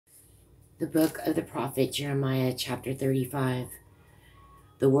The book of the prophet Jeremiah, chapter 35.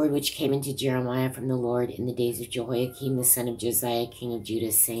 The word which came into Jeremiah from the Lord in the days of Jehoiakim the son of Josiah, king of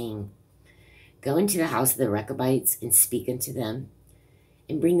Judah, saying, Go into the house of the Rechabites, and speak unto them,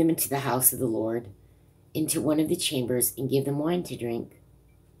 and bring them into the house of the Lord, into one of the chambers, and give them wine to drink.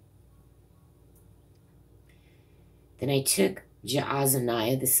 Then I took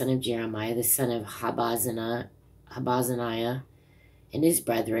Jaazaniah, the son of Jeremiah, the son of Habazaniah, and his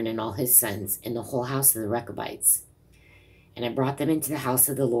brethren, and all his sons, and the whole house of the Rechabites. And I brought them into the house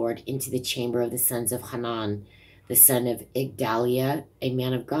of the Lord, into the chamber of the sons of Hanan, the son of Igdaliah, a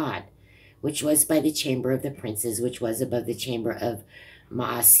man of God, which was by the chamber of the princes, which was above the chamber of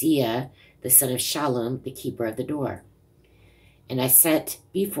Maaseiah, the son of Shallum, the keeper of the door. And I set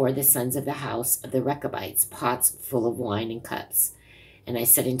before the sons of the house of the Rechabites pots full of wine and cups. And I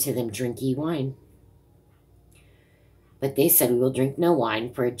said unto them, Drink ye wine. But they said, We will drink no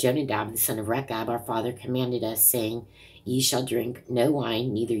wine, for Jonadab the son of Rechab our father commanded us, saying, Ye shall drink no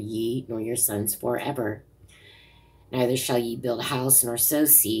wine, neither ye nor your sons forever. Neither shall ye build a house, nor sow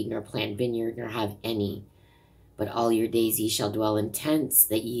seed, nor plant vineyard, nor have any. But all your days ye shall dwell in tents,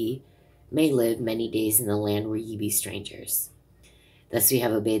 that ye may live many days in the land where ye be strangers. Thus we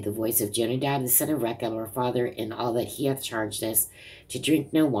have obeyed the voice of Jonadab the son of Rechab our father, in all that he hath charged us, to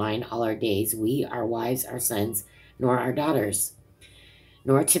drink no wine all our days, we, our wives, our sons, nor our daughters,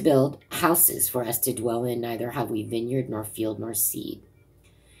 nor to build houses for us to dwell in, neither have we vineyard, nor field, nor seed.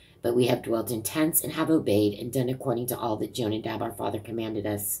 But we have dwelt in tents, and have obeyed, and done according to all that Jonadab our father commanded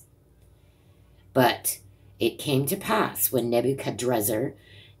us. But it came to pass, when Nebuchadrezzar,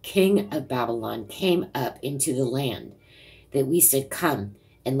 king of Babylon, came up into the land, that we said, Come,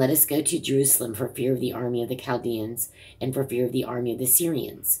 and let us go to Jerusalem, for fear of the army of the Chaldeans, and for fear of the army of the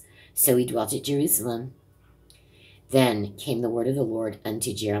Syrians. So we dwelt at Jerusalem. Then came the word of the Lord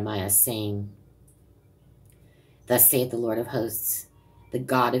unto Jeremiah, saying, Thus saith the Lord of hosts, the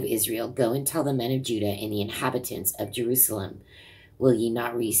God of Israel, Go and tell the men of Judah and the inhabitants of Jerusalem, Will ye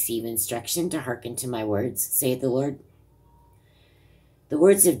not receive instruction to hearken to my words, saith the Lord? The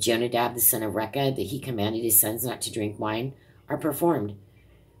words of Jonadab the son of Rechab, that he commanded his sons not to drink wine, are performed.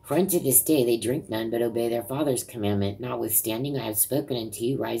 For unto this day they drink none, but obey their father's commandment. Notwithstanding I have spoken unto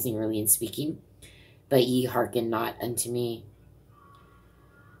you, rising early and speaking, but ye hearken not unto me.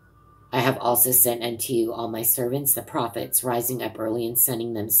 I have also sent unto you all my servants, the prophets, rising up early and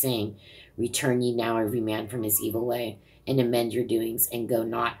sending them, saying, Return ye now every man from his evil way, and amend your doings, and go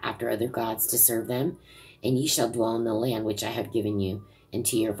not after other gods to serve them, and ye shall dwell in the land which I have given you and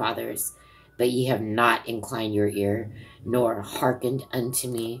to your fathers. But ye have not inclined your ear, nor hearkened unto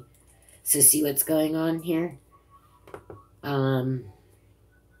me. So see what's going on here? How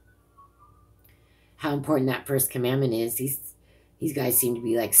important that first commandment is. These guys seem to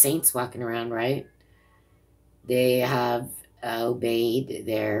be like saints walking around, right? They have obeyed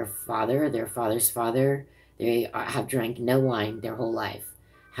their father, their father's father. They have drank no wine their whole life.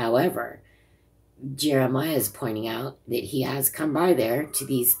 However, Jeremiah is pointing out that he has come by there to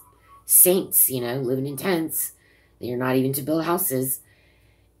these saints, living in tents. They're not even to build houses.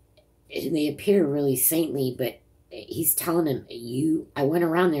 And they appear really saintly, but he's telling them, I went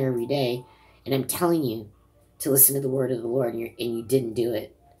around there every day, and I'm telling you to listen to the word of the Lord, and you didn't do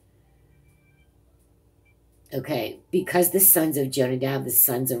it. Okay, because the sons of Jonadab, the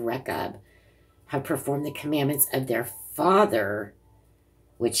sons of Rechab, have performed the commandments of their father,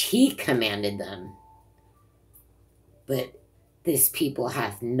 which he commanded them, but this people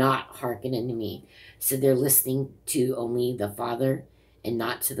hath not hearkened unto me. So they're listening to only the Father and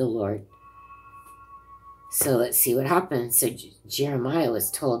not to the Lord. So let's see what happens. So Jeremiah was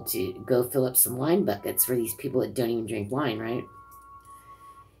told to go fill up some wine buckets for these people that don't even drink wine, right?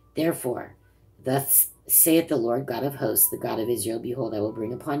 Therefore, thus saith the Lord God of hosts, the God of Israel, Behold, I will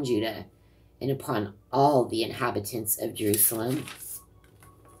bring upon Judah and upon all the inhabitants of Jerusalem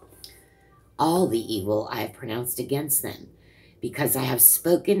all the evil I have pronounced against them, because I have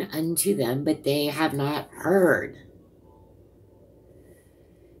spoken unto them, but they have not heard.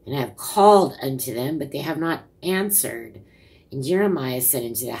 And I have called unto them, but they have not answered. And Jeremiah said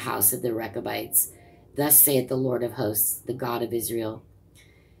unto the house of the Rechabites, Thus saith the Lord of hosts, the God of Israel,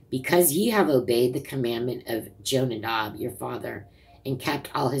 Because ye have obeyed the commandment of Jonadab your father, and kept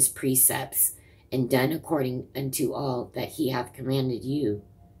all his precepts, and done according unto all that he hath commanded you.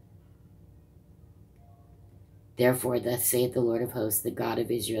 Therefore, thus saith the Lord of hosts, the God of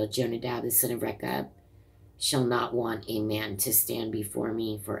Israel, Jonadab the son of Rechab shall not want a man to stand before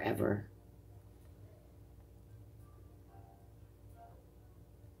me forever.